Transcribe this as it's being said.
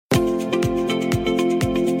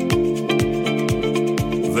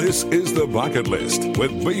This is The Bucket List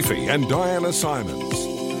with Beefy and Diana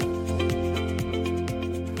Simons.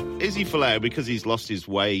 Izzy Folau, because he's lost his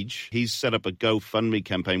wage, he's set up a GoFundMe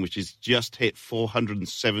campaign which has just hit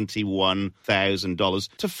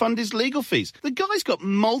 $471,000 to fund his legal fees. The guy's got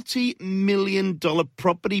multi-million-dollar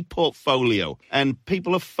property portfolio and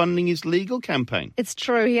people are funding his legal campaign. It's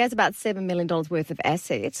true. He has about $7 million worth of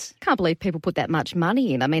assets. Can't believe people put that much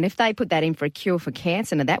money in. I mean, if they put that in for a cure for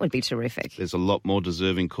cancer, now that would be terrific. There's a lot more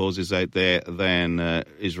deserving causes out there than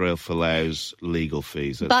Israel Folau's legal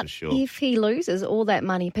fees, that's for sure. But if he loses, all that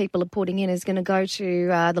money people are putting in is going to go to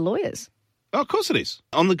the lawyers. Oh, of course it is.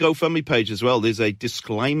 On the GoFundMe page as well, there's a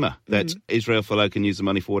disclaimer that Israel Folau can use the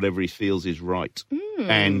money for whatever he feels is right.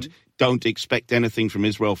 And don't expect anything from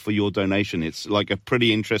Israel for your donation. It's like a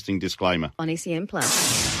pretty interesting disclaimer. On SEN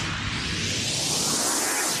Plus.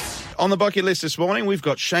 On the bucket list this morning, we've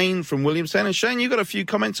got Shane from Williamstown. And Shane, you've got a few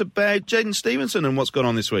comments about Jaden Stevenson and what's gone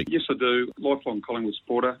on this week. Yes, I do. Lifelong Collingwood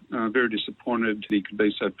supporter. Very disappointed he could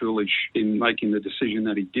be so foolish in making the decision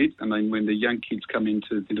that he did. I mean, when the young kids come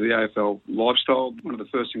into the AFL lifestyle, one of the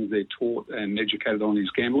first things they're taught and educated on is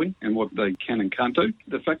gambling and what they can and can't do.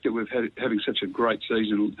 The fact that we've having such a great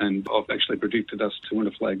season, and I've actually predicted us to win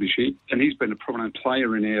a flag this year, and he's been a prominent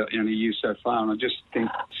player in our year so far, and I just think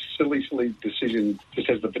silly decision just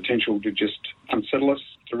has the potential to just unsettle us,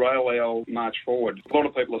 derail our march forward. A lot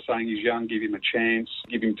of people are saying he's young, give him a chance,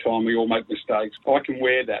 give him time, we all make mistakes. I can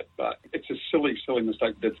wear that, but it's a silly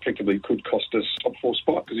mistake that effectively could cost us top 4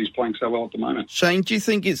 spot because he's playing so well at the moment. Shane, do you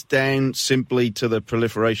think it's down simply to the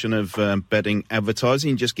proliferation of betting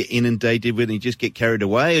advertising? You just get inundated with it and you just get carried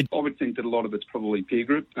away? I would think that a lot of it's probably peer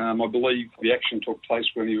group. I believe the action took place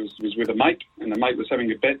when he was with a mate, and the mate was having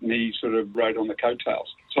a bet and he sort of rode on the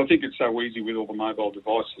coattails. So I think it's so easy with all the mobile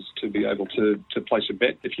devices to be able to place a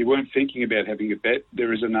bet. If you weren't thinking about having a bet,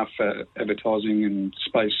 there is enough advertising and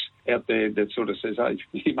space out there that sort of says, hey,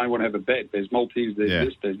 you may want to have a bet. There's multis, there's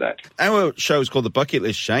this, there's that. Our show is called The Bucket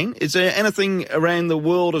List, Shane. Is there anything around the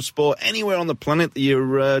world of sport, anywhere on the planet that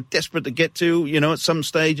you're desperate to get to, at some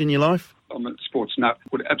stage in your life? I'm a sports nut.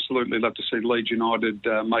 Would absolutely love to see Leeds United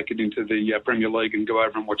make it into the Premier League and go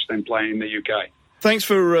over and watch them play in the UK. Thanks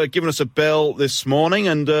for giving us a bell this morning,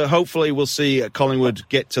 and hopefully we'll see Collingwood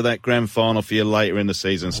get to that grand final for you later in the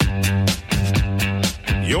season.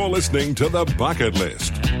 You're listening to The Bucket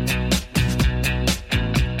List.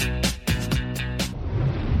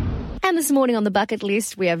 And this morning on The Bucket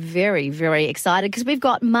List, we are very, very excited because we've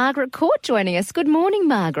got Margaret Court joining us. Good morning,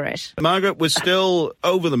 Margaret. Margaret, we're still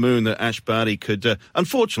over the moon that Ash Barty could,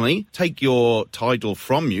 unfortunately, take your title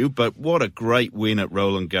from you, but what a great win at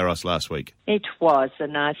Roland Garros last week. It was,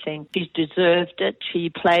 and I think he deserved it. He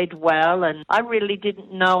played well, and I really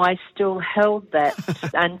didn't know I still held that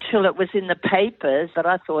until it was in the papers. But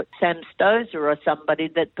I thought Sam Stosur or somebody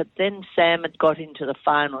but then Sam had got into the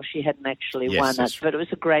final. She hadn't actually won it, but it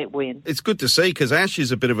was a great win. It's good to see because Ash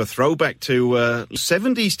is a bit of a throwback to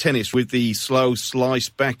 70s tennis with the slow slice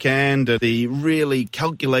backhand, the really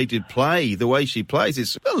calculated play. The way she plays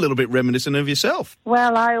is a little bit reminiscent of yourself.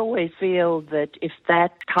 Well, I always feel that if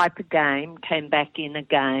that type of game came back in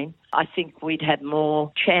again, I think we'd have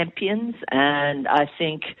more champions, and I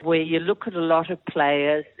think where you look at a lot of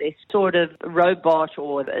players, it's sort of robot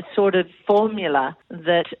or a sort of formula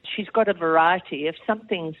that she's got a variety. If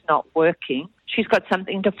something's not working, she's got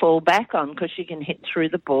something to fall back on because she can hit through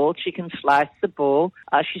the ball, she can slice the ball.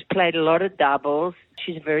 She's played a lot of doubles.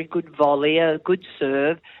 She's a very good volleyer, a good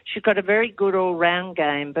serve. She's got a very good all-round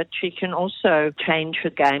game, but she can also change her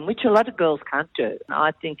game, which a lot of girls can't do. I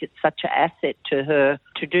think it's such an asset to her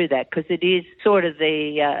to do that because it is sort of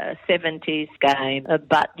the 70s game,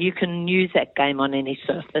 but you can use that game on any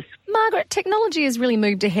surface. Margaret, technology has really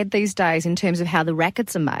moved ahead these days in terms of how the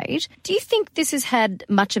rackets are made. Do you think this has had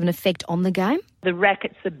much of an effect on the game? The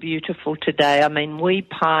rackets are beautiful today. I mean, we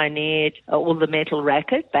pioneered all the metal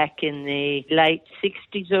racket back in the late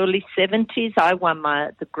 60s, early 70s. I won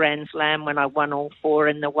the Grand Slam when I won all 4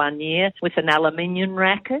 in the 1 year with an aluminium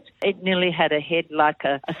racket. It nearly had a head like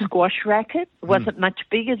a squash racket. It wasn't much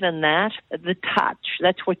bigger than that. The touch,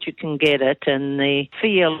 that's what you can get it. And the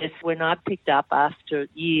feel is when I picked up after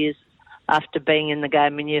years after being in the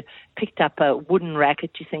game and you picked up a wooden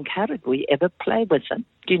racket, you think, how did we ever play with them?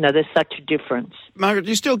 There's such a difference. Margaret, do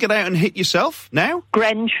you still get out and hit yourself now?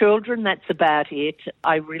 Grandchildren, that's about it.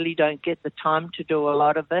 I really don't get the time to do a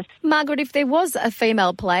lot of it. Margaret, if there was a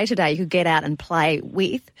female player today you could get out and play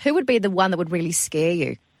with, who would be the one that would really scare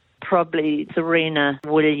you? probably Serena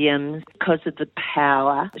Williams because of the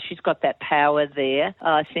power. She's got that power there.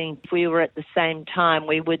 I think if we were at the same time,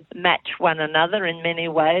 we would match one another in many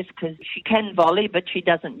ways because she can volley, but she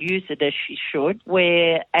doesn't use it as she should,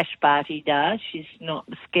 where Ash Barty does. She's not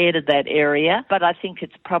scared of that area, but I think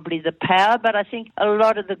it's probably the power. But I think a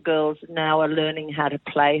lot of the girls now are learning how to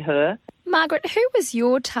play her. Margaret, who was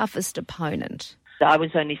your toughest opponent? I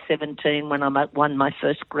was only 17 when I won my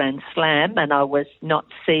first Grand Slam, and I was not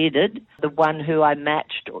seeded. The one who I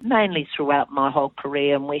matched mainly throughout my whole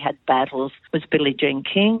career, and we had battles, was Billie Jean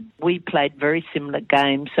King. We played very similar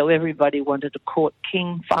games, so everybody wanted a Court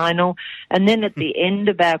King final. And then at the end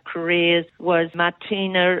of our careers was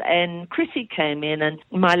Martina and Chrissy came in, and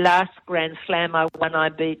my last Grand Slam I won, I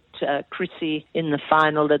beat Chrissy in the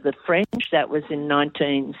final of the French. That was in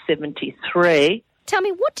 1973. Tell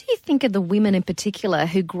me, what do you think of the women in particular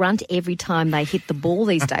who grunt every time they hit the ball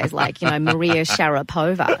these days, like, Maria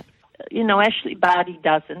Sharapova? Ashley Barty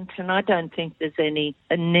doesn't, and I don't think there's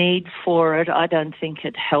a need for it. I don't think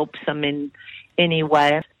it helps them in any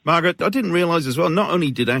way. Margaret, I didn't realise as well, not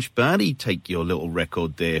only did Ash Barty take your little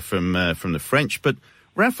record there from the French, but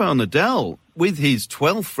Rafael Nadal, with his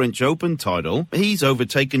 12th French Open title, he's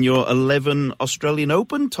overtaken your 11 Australian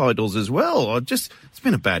Open titles as well. It's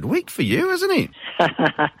been a bad week for you, hasn't it?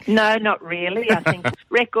 No, not really. I think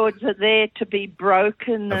records are there to be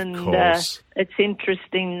broken, and it's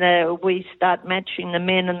interesting that we start matching the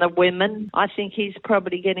men and the women. I think he's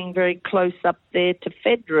probably getting very close up there to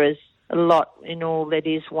Federer's a lot in all that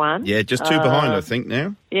is won. Yeah, just two behind, I think,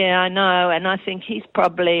 now. Yeah, I know, and I think he's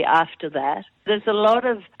probably after that. There's a lot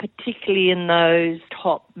of, particularly in those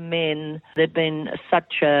top men, they've been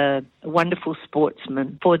such a wonderful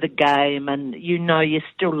sportsman for the game, and you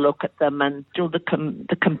still look at them and still the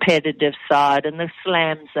competitive side and the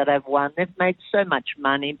slams that they've won. They've made so much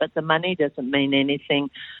money, but the money doesn't mean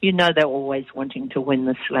anything. They're always wanting to win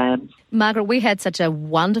the slams. Margaret, we had such a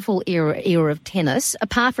wonderful era of tennis.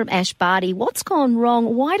 Apart from Ash Barty, what's gone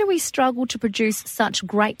wrong? Why do we struggle to produce such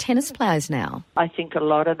great tennis players now? I think a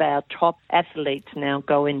lot of our top athletes now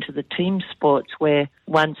go into the team sports, where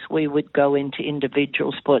once we would go into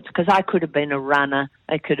individual sports, because I could have been a runner,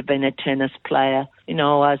 I could have been a tennis player. I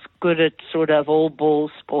was good at sort of all ball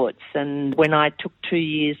sports, and when I took 2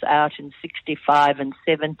 years out in 65 and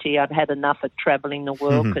 70, I'd had enough of travelling the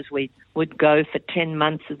world because we would go for 10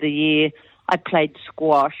 months of the year. I played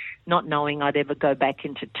squash, not knowing I'd ever go back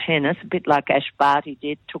into tennis, a bit like Ash Barty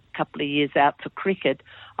did, took a couple of years out for cricket.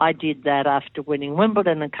 I did that after winning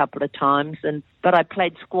Wimbledon a couple of times, but I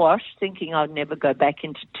played squash thinking I'd never go back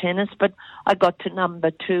into tennis, but I got to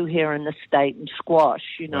number 2 here in the state in squash,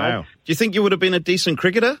 Wow. Do you think you would have been a decent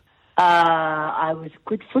cricketer? I was a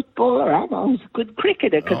good footballer and I was a good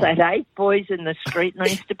cricketer because I had 8 boys in the street and I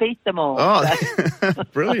used to beat them all. Oh,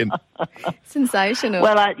 brilliant. Sensational.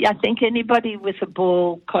 Well, I think anybody with a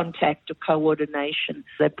ball contact or coordination,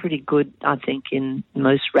 they're pretty good, I think, in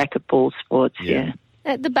most racquetball sports, yeah.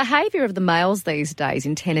 The behaviour of the males these days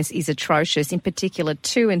in tennis is atrocious, in particular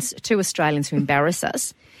two Australians who embarrass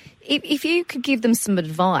us. If you could give them some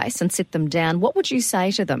advice and sit them down, what would you say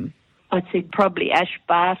to them? I think probably Ash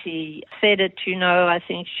Barty said it, I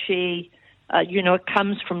think she, it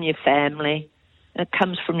comes from your family. It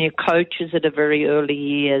comes from your coaches at a very early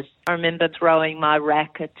years. I remember throwing my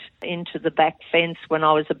racket into the back fence when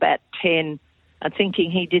I was about 10,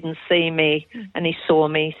 thinking he didn't see me, and he saw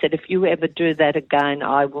me. He said, if you ever do that again,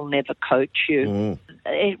 I will never coach you. Mm.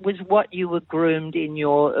 It was what you were groomed in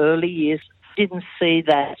your early years. Didn't see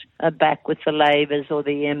that back with the Lavers or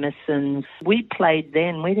the Emersons. We played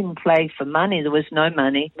then. We didn't play for money. There was no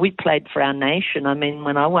money. We played for our nation. I mean,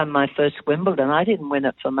 when I won my first Wimbledon, I didn't win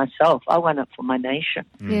it for myself. I won it for my nation.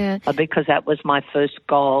 Yeah. Because that was my first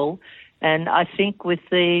goal. And I think with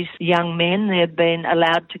these young men, they've been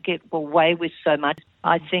allowed to get away with so much.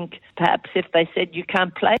 I think perhaps if they said you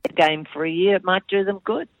can't play a game for a year, it might do them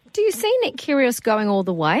good. Do you see Nick Kyrgios going all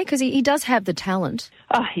the way? Because he does have the talent.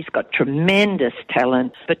 Oh, he's got tremendous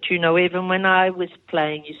talent. But, even when I was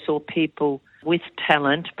playing, you saw people with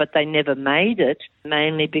talent, but they never made it,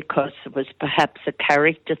 mainly because it was perhaps a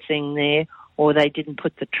character thing there, or they didn't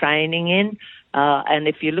put the training in. And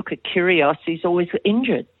if you look at Kyrgios, he's always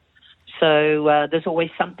injured. So there's always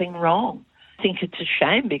something wrong. I think it's a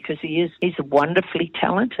shame because he's wonderfully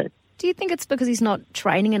talented. Do you think it's because he's not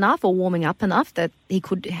training enough or warming up enough that he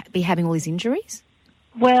could be having all these injuries?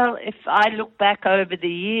 Well, if I look back over the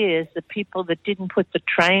years, the people that didn't put the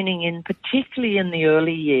training in, particularly in the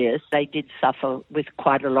early years, they did suffer with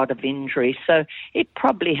quite a lot of injury. So it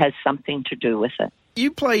probably has something to do with it. You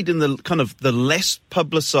played in the kind of the less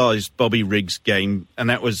publicised Bobby Riggs game, and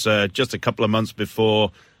that was just a couple of months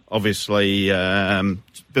before Obviously,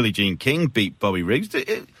 Billie Jean King beat Bobby Riggs.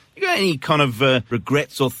 You got any kind of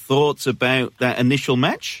regrets or thoughts about that initial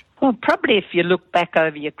match? Well, probably if you look back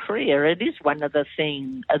over your career, it is one of the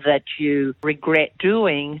things that you regret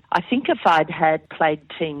doing. I think if I'd had played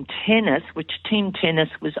team tennis, which team tennis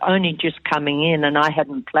was only just coming in and I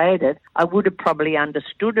hadn't played it, I would have probably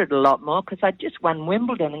understood it a lot more because I just won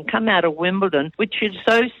Wimbledon and come out of Wimbledon, which is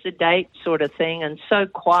so sedate sort of thing and so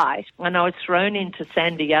quiet. And I was thrown into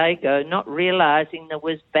San Diego, not realising there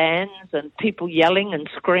was bands and people yelling and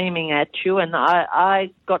screaming at you, and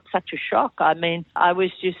I got such a shock. I mean, I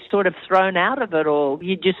was just sort of thrown out of it all.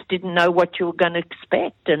 You just didn't know what you were going to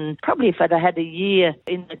expect. And probably if I'd had a year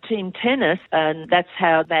in the team tennis, and that's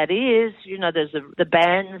how that is, you know, there's the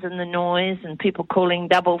bands and the noise and people calling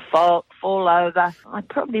double fall over, I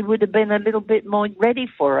probably would have been a little bit more ready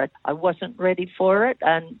for it. I wasn't ready for it,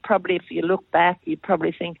 and probably if you look back, you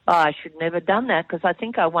probably think, oh, I should never have done that, because I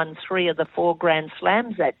think I won 3 of the 4 Grand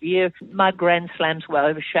Slams that year. My Grand Slams were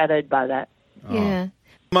overshadowed by that. Yeah.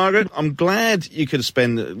 Margaret, I'm glad you could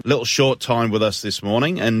spend a little short time with us this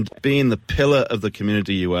morning, and being the pillar of the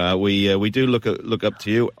community you are, we do look up to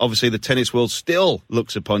you. Obviously, the tennis world still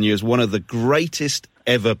looks upon you as one of the greatest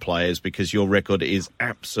ever players because your record is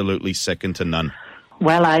absolutely second to none.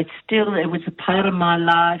 Well, it was a part of my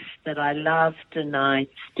life that I loved, and I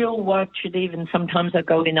still watch it. Even sometimes I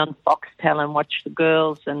go in on Foxtel and watch the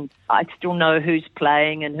girls, and I still know who's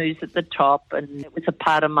playing and who's at the top, and it was a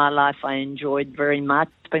part of my life I enjoyed very much.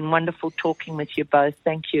 It's been wonderful talking with you both.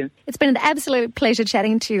 Thank you. It's been an absolute pleasure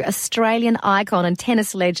chatting to Australian icon and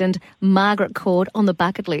tennis legend Margaret Court on The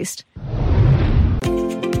Bucket List.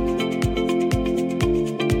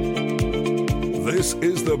 This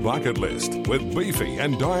is The Bucket List with Beefy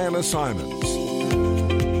and Diana Simons.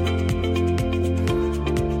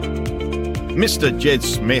 Mr. Jed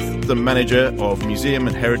Smith, the manager of Museum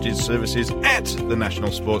and Heritage Services at the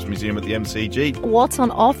National Sports Museum at the MCG. What's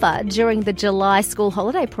on offer during the July school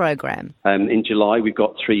holiday program? In July, we've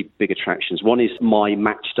got 3 big attractions. One is my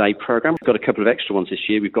Match Day program. We've got a couple of extra ones this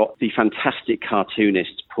year. We've got the fantastic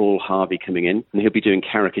cartoonist Paul Harvey coming in, and he'll be doing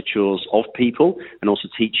caricatures of people and also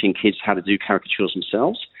teaching kids how to do caricatures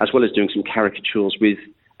themselves, as well as doing some caricatures with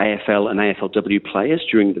AFL and AFLW players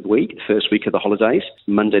during the week, the first week of the holidays,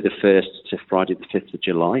 Monday the 1st to Friday the 5th of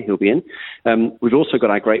July, he'll be in. We've also got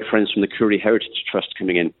our great friends from the Koori Heritage Trust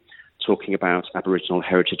coming in, talking about Aboriginal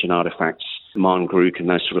heritage and artefacts, Marn Grook and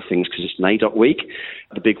those sort of things, because it's NAIDOC week.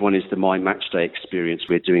 The big one is the My Match Day experience.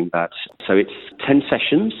 We're doing that. So it's 10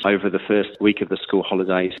 sessions over the first week of the school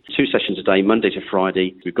holidays, 2 sessions a day, Monday to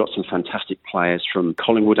Friday. We've got some fantastic players from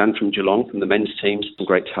Collingwood and from Geelong, from the men's teams, some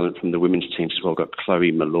great talent from the women's teams as well. We've got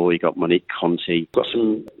Chloe Malloy, got Monique Conti. We've got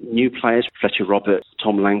some new players, Fletcher Roberts,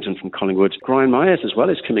 Tom Langdon from Collingwood. Brian Myers as well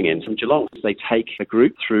is coming in from Geelong. They take a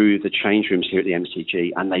group through the change rooms here at the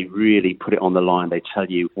MCG and they really put it on the line. They tell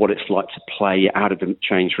you what it's like to play out of the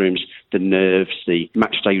change rooms, the nerves, the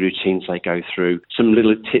match day routines they go through, some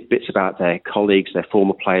little tidbits about their colleagues, their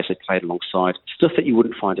former players they played alongside, stuff that you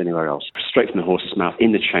wouldn't find anywhere else. Straight from the horse's mouth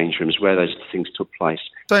in the change rooms where those things took place.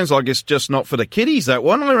 Sounds like it's just not for the kiddies, that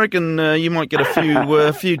one. I reckon you might get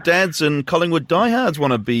a few dads and Collingwood diehards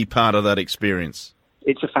want to be part of that experience.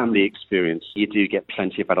 It's a family experience. You do get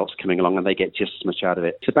plenty of adults coming along and they get just as much out of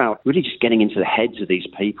it. It's about really just getting into the heads of these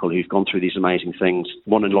people who've gone through these amazing things,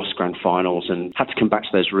 won and lost grand finals and had to come back to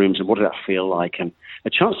those rooms and what did that feel like, and a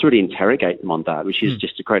chance to really interrogate them on that, which is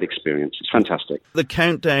just a great experience. It's fantastic. The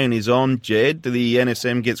countdown is on, Jed. The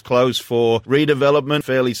NSM gets closed for redevelopment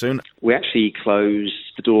fairly soon. We actually close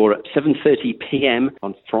the door at 7:30pm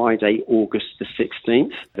on Friday, August the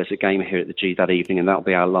 16th. There's a game here at the G that evening, and that'll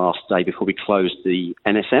be our last day before we close the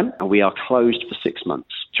NSM, and we are closed for 6 months.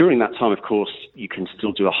 During that time, of course, you can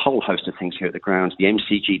still do a whole host of things here at the ground. The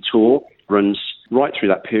MCG tour runs right through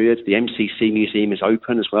that period. The MCC Museum is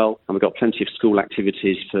open as well, and we've got plenty of school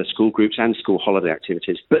activities for school groups and school holiday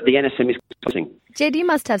activities. But the NSM is closing. Jed, you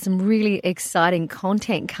must have some really exciting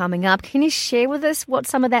content coming up. Can you share with us what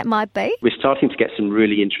some of that might be? We're starting to get some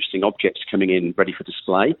really interesting objects coming in ready for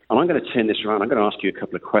display. And I'm going to turn this around. I'm going to ask you a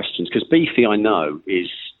couple of questions, because Beefy, I know, is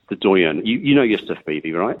the doyen. You know your stuff,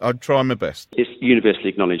 Beefy, right? I'd try my best. It's universally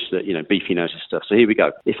acknowledged that, Beefy knows his stuff. So here we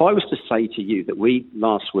go. If I was to say to you that we,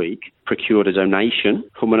 last week, procured a donation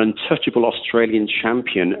from an untouchable Australian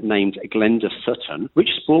champion named Glenda Sutton, which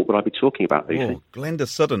sport would I be talking about, Beefy? Oh, Glenda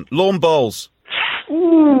Sutton. Lawn bowls.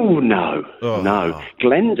 Ooh, no. No.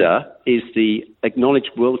 Glenda is the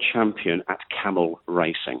acknowledged world champion at camel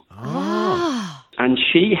racing. Ah. And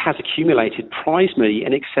she has accumulated prize money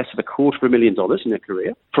in excess of $250,000 in her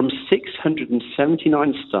career. From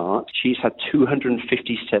 679 starts, she's had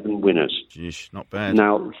 257 winners. Jeez, not bad.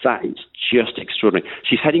 Now, that is just extraordinary.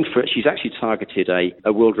 She's actually targeted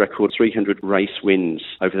a world record 300 race wins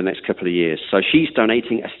over the next couple of years. So she's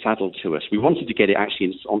donating a saddle to us. We wanted to get it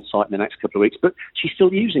actually on site in the next couple of weeks, but she's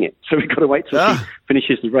still using it. So we've got to wait till she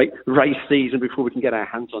finishes the race season before we can get our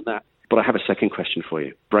hands on that. But I have a second question for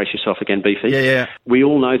you. Brace yourself again, Beefy. Yeah. We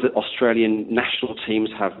all know that Australian national teams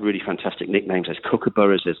have really fantastic nicknames. There's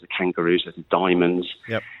Kookaburras, there's the Kangaroos, there's the Diamonds.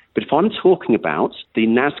 Yep. But if I'm talking about the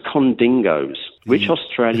NASCON Dingoes, which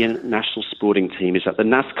Australian national sporting team is that? The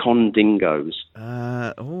NASCON Dingoes.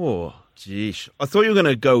 Geesh. I thought you were going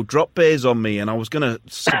to go drop bears on me, and I was going to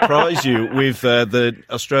surprise you with the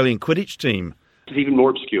Australian Quidditch team. It's even more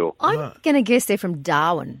obscure. I'm going to guess they're from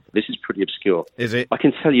Darwin. This is pretty obscure. Is it? I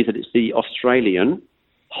can tell you that it's the Australian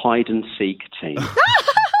hide-and-seek team.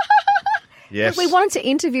 Yes. We wanted to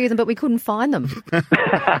interview them, but we couldn't find them.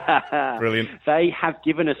 Brilliant. They have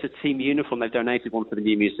given us a team uniform. They've donated one for the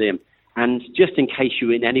new museum. And just in case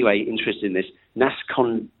you're in any way interested in this,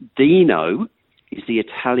 Nascondino is the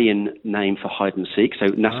Italian name for hide-and-seek. So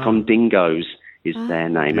Nascon Dingoes is their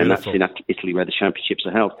name, beautiful. and that's in Italy where the championships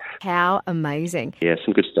are held. How amazing. Yeah,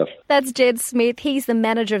 some good stuff. That's Jed Smith. He's the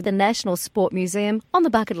manager of the National Sport Museum on the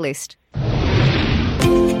bucket list.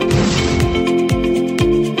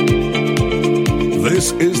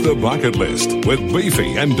 This is The Bucket List with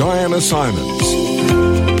Beefy and Diana Simons.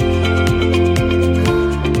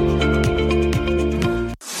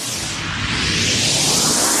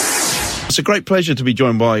 It's a great pleasure to be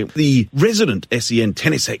joined by the resident SEN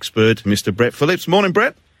tennis expert, Mr. Brett Phillips. Morning,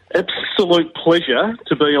 Brett. Absolute pleasure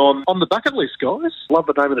to be on the bucket list, guys. Love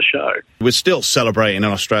the name of the show. We're still celebrating in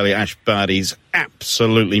Australia Ash Barty's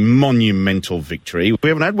absolutely monumental victory. We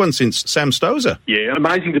haven't had one since Sam Stosur. Yeah,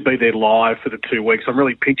 amazing to be there live for the 2 weeks. I'm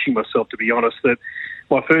really pinching myself, to be honest, that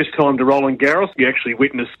my first time to Roland Garros, we actually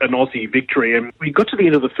witnessed an Aussie victory. And we got to the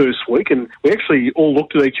end of the first week and we actually all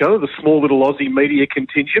looked at each other, the small little Aussie media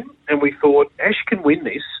contingent, and we thought, Ash can win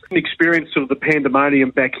this. And experienced sort of the pandemonium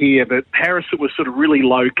back here, but Paris, it was sort of really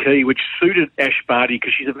low-key, which suited Ash Barty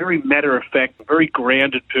because she's a very matter-of-fact, very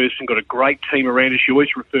grounded person, got a great team around her. She always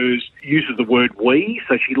uses the word we,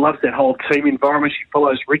 so she loves that whole team environment. She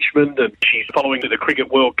follows Richmond and she's following the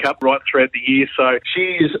Cricket World Cup right throughout the year. So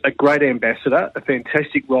she is a great ambassador, a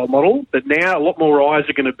fantastic role model, but now a lot more eyes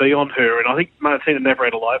are going to be on her. And I think Martina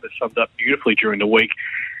Navratilova summed up beautifully during the week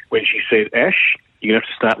when she said, Ash, you're going to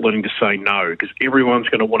have to start learning to say no because everyone's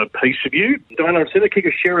going to want a piece of you. Diana, I've seen her kick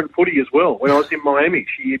a Sharon footy as well. When I was in Miami,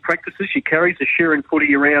 she practices, she carries the Sharon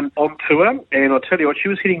footy around on tour, and I'll tell you what, she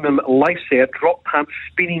was hitting them lace out, drop pumps,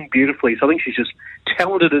 spinning beautifully. So I think she's just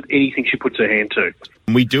talented at anything she puts her hand to.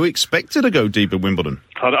 We do expect her to go deep at Wimbledon.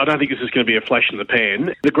 I don't think this is going to be a flash in the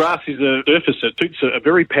pan. The grass is a surface that suits a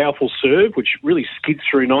very powerful serve, which really skids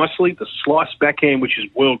through nicely. The slice backhand, which is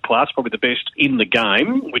world-class, probably the best in the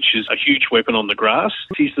game, which is a huge weapon on the grass.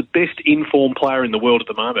 She's the best in-form player in the world at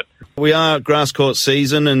the moment. We are grass court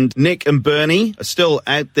season, and Nick and Bernie are still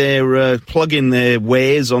out there plugging their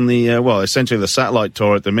wares on the, essentially the satellite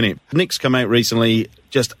tour at the minute. Nick's come out recently,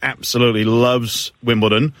 just absolutely loves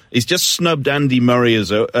Wimbledon. He's just snubbed Andy Murray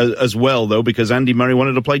as well, though, because Andy Murray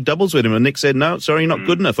wanted to play doubles with him, and Nick said, no, sorry, you're not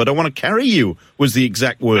good enough. I don't want to carry you, was the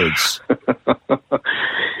exact words.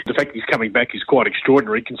 The fact that he's coming back is quite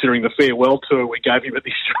extraordinary, considering the farewell tour we gave him at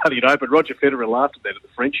the Australian Open. Roger Federer laughed at that at the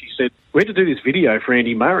French. He said, we had to do this video for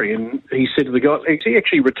Andy Murray, and he said to the guy, is he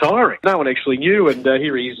actually retiring? No one actually knew, and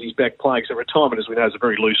here he is, he's back playing. So retirement, as we know, is a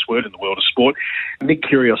very loose word in the world of sport. Nick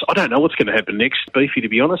Kyrgios, I don't know what's going to happen next, Beefy, to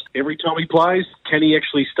be honest. Every time he plays, can he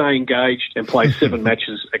actually stay engaged and play 7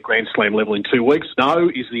 matches at Grand Slam level in 2 weeks? No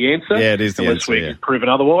is the answer. Yeah, it is the unless answer, we can prove it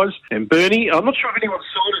otherwise. And Bernie, I'm not sure if anyone's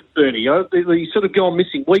cited Bernie. He's sort of gone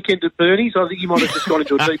missing. Weekend at Bernie's, I think he might have just gone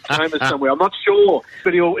into a deep coma somewhere. I'm not sure,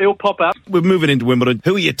 but he'll pop up. We're moving into Wimbledon.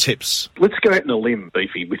 Who are your tips? Let's go out on a limb,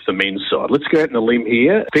 Beefy, with the men's side. Let's go out on a limb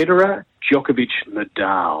here. Federer, Djokovic,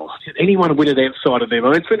 Nadal. Anyone win it outside of them? I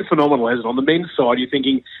mean, it's been phenomenal, hasn't it? On the men's side, you're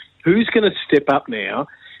thinking, who's going to step up now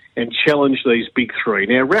and challenge these big three?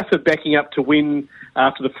 Now, Rafa backing up to win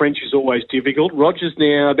after the French is always difficult. Roger's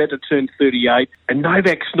now about to turn 38, and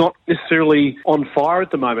Novak's not necessarily on fire at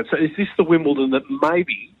the moment. So is this the Wimbledon that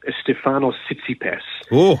maybe Stefanos Tsitsipas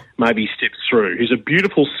Oh. maybe steps through. He's a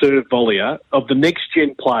beautiful serve volleyer. Of the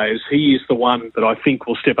next-gen players, he is the one that I think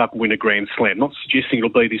will step up and win a Grand Slam. Not suggesting it'll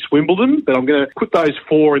be this Wimbledon, but I'm going to put those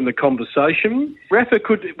four in the conversation. Rafa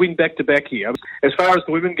could win back-to-back here. As far as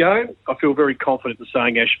the women go, I feel very confident in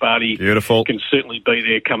saying Ash Barty can certainly be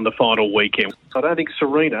there come the final weekend. I don't think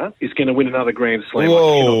Serena is going to win another Grand Slam. Whoa.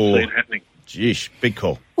 I cannot see it happening. Jeez, big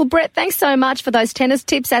call. Well, Brett, thanks so much for those tennis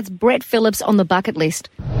tips. That's Brett Phillips on the bucket list.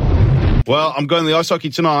 Well, I'm going to the ice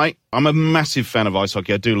hockey tonight. I'm a massive fan of ice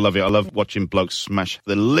hockey. I do love it. I love watching blokes smash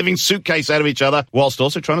the living suitcase out of each other whilst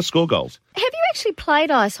also trying to score goals. Have you actually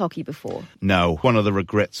played ice hockey before? No. One of the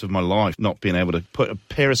regrets of my life, not being able to put a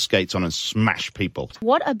pair of skates on and smash people.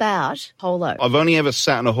 What about polo? I've only ever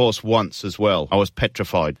sat on a horse once as well. I was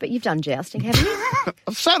petrified. But you've done jousting, haven't you?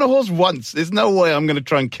 I've sat on a horse once. There's no way I'm going to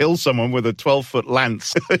try and kill someone with a 12-foot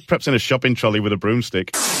lance. Perhaps in a shopping trolley with a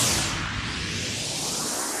broomstick.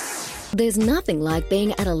 There's nothing like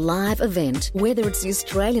being at a live event, whether it's the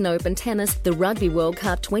Australian Open Tennis, the Rugby World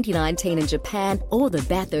Cup 2019 in Japan, or the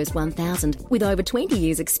Bathurst 1000. With over 20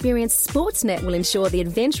 years' experience, Sportsnet will ensure the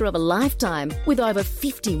adventure of a lifetime. With over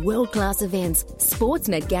 50 world-class events,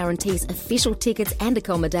 Sportsnet guarantees official tickets and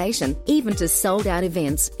accommodation, even to sold-out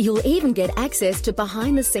events. You'll even get access to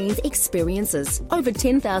behind-the-scenes experiences. Over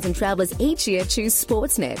 10,000 travellers each year choose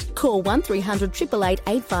Sportsnet. Call 1300 888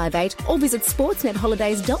 858 or visit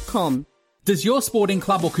sportsnetholidays.com. Does your sporting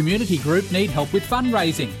club or community group need help with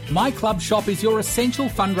fundraising? My Club Shop is your essential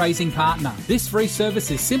fundraising partner. This free service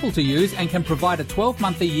is simple to use and can provide a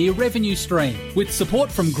 12-month-a-year revenue stream. With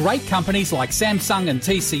support from great companies like Samsung and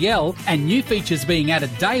TCL and new features being added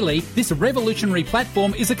daily, this revolutionary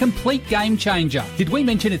platform is a complete game changer. Did we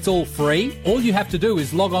mention it's all free? All you have to do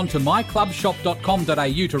is log on to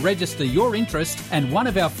myclubshop.com.au to register your interest, and one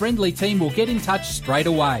of our friendly team will get in touch straight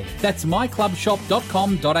away. That's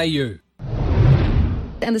myclubshop.com.au.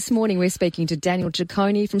 And this morning we're speaking to Daniel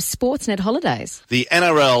Ciccone from Sportsnet Holidays. The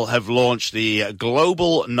NRL have launched the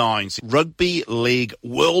Global Nines Rugby League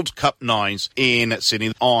World Cup Nines in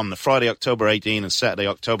Sydney on Friday, October 18 and Saturday,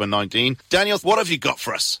 October 19. Daniel, what have you got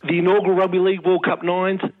for us? The inaugural Rugby League World Cup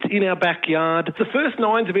Nines in our backyard. The first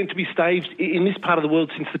Nines event to be staged in this part of the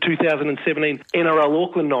world since the 2017 NRL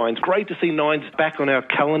Auckland Nines. Great to see Nines back on our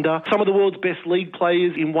calendar. Some of the world's best league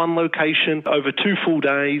players in one location over 2 full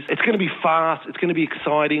days. It's going to be fast. It's going to be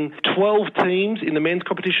exciting. 12 teams in the men's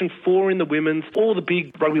competition, 4 in the women's. All the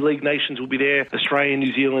big rugby league nations will be there. Australia,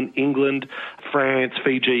 New Zealand, England, France,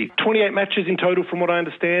 Fiji. 28 matches in total from what I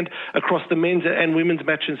understand across the men's and women's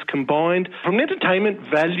matches combined. From an entertainment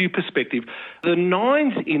value perspective, the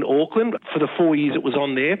Nines in Auckland, for the 4 years it was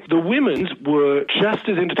on there, the women's were just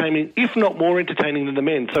as entertaining, if not more entertaining than the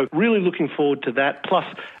men. So really looking forward to that. Plus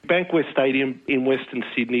Bankwest Stadium in Western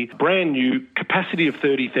Sydney, brand new, capacity of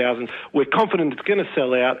 30,000. We're confident it's going to sell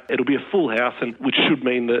out. It'll be a full house, and which should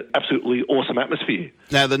mean the absolutely awesome atmosphere.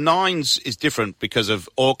 Now, the Nines is different because of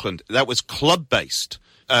Auckland. That was club-based.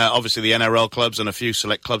 Obviously, the NRL clubs and a few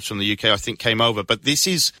select clubs from the UK, I think, came over. But this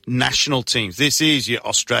is national teams. This is your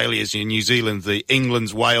Australia's, your New Zealand, the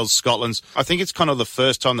England's, Wales, Scotland's. I think it's kind of the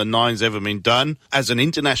first time the Nines ever been done as an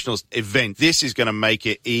international event. This is going to make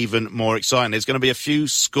it even more exciting. There's going to be a few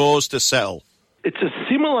scores to settle. It's a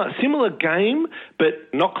similar game, but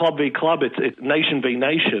not club v club. It's nation v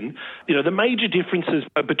nation. You know, the major differences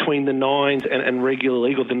between the Nines and regular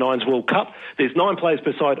league or the Nines World Cup, there's 9 players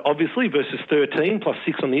per side, obviously, versus 13 plus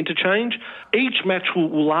 6 on the interchange. Each match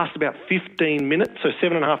will last about 15 minutes, so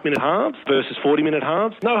 7.5-minute halves versus 40-minute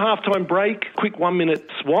halves. No halftime break, quick 1-minute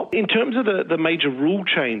swap. In terms of the major rule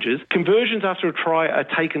changes, conversions after a try are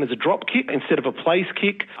taken as a drop kick instead of a place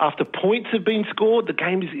kick. After points have been scored, the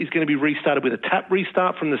game is going to be restarted with a tap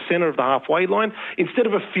restart from the centre of the halfway line instead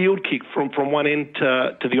of a field kick from one end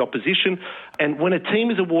to the opposition. And when a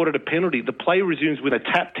team is awarded a penalty, the play resumes with a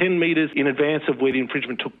tap 10 metres in advance of where the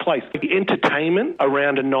infringement took place. The entertainment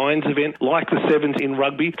around a Nines event, like the Sevens in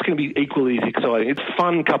rugby, it's going to be equally as exciting. It's a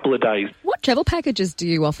fun couple of days. What travel packages do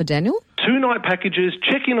you offer, Daniel? 2-night packages,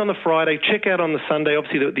 check in on the Friday, check out on the Sunday.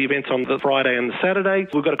 Obviously, the event's on the Friday and the Saturday.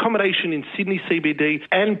 We've got accommodation in Sydney CBD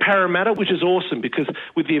and Parramatta, which is awesome because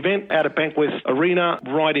with the event out at Bankwest Arena,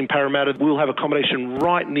 right in Parramatta, we'll have accommodation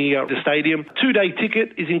right near the stadium. 2-day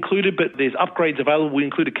ticket is included, but there's upgrades available. We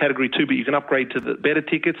include a Category 2, but you can upgrade to the better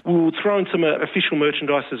tickets. We'll throw in some official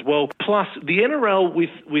merchandise as well. Plus, the NRL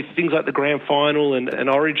with things like the Grand Final and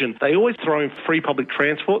Origin, they always throw in free public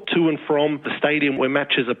transport to and from the stadium where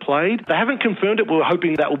matches are played. They haven't confirmed it. We're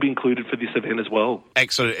hoping that will be included for this event as well.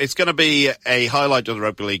 Excellent. It's going to be a highlight of the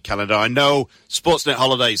Rugby League calendar. I know Sportsnet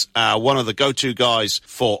Holidays are one of the go-to guys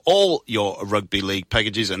for all your Rugby League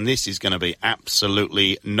packages, and this is going to be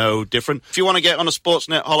absolutely no different. If you want to get on a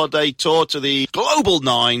Sportsnet holiday tour to the Global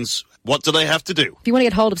Nines, what do they have to do? If you want to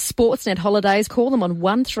get hold of Sportsnet Holidays, call them on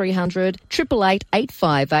 1300 888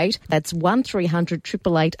 858. That's 1300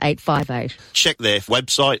 888 858. Check their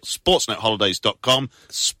website, sportsnetholidays.com,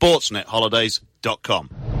 sportsnetholidays.com.